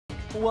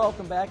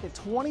Welcome back. At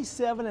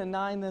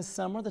 27-9 this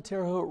summer, the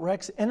Terre Haute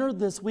Rex entered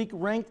this week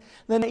ranked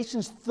the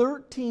nation's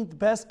 13th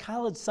best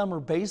college summer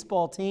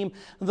baseball team.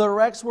 The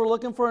Rex were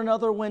looking for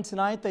another win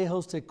tonight. They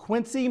hosted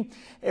Quincy.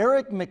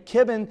 Eric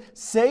McKibben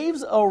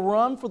saves a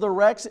run for the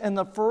Rex in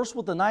the first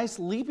with a nice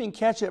leaping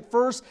catch at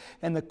first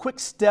and the quick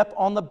step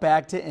on the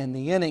bag to end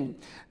the inning.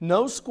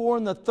 No score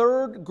in the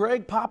third.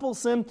 Greg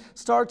Poppelson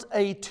starts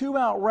a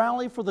two-out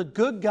rally for the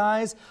good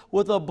guys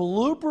with a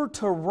blooper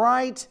to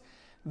right.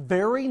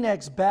 Very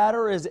next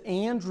batter is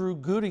Andrew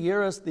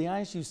Gutierrez, the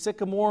ISU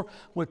Sycamore,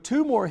 with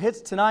two more hits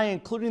tonight,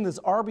 including this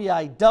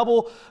RBI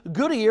double.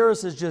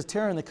 Gutierrez is just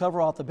tearing the cover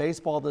off the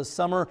baseball this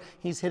summer.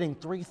 He's hitting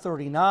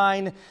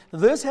 .339.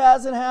 This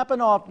hasn't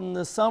happened often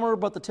this summer,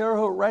 but the Terre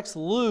Haute Rex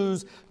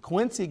lose.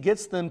 Quincy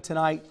gets them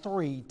tonight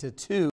 3-2.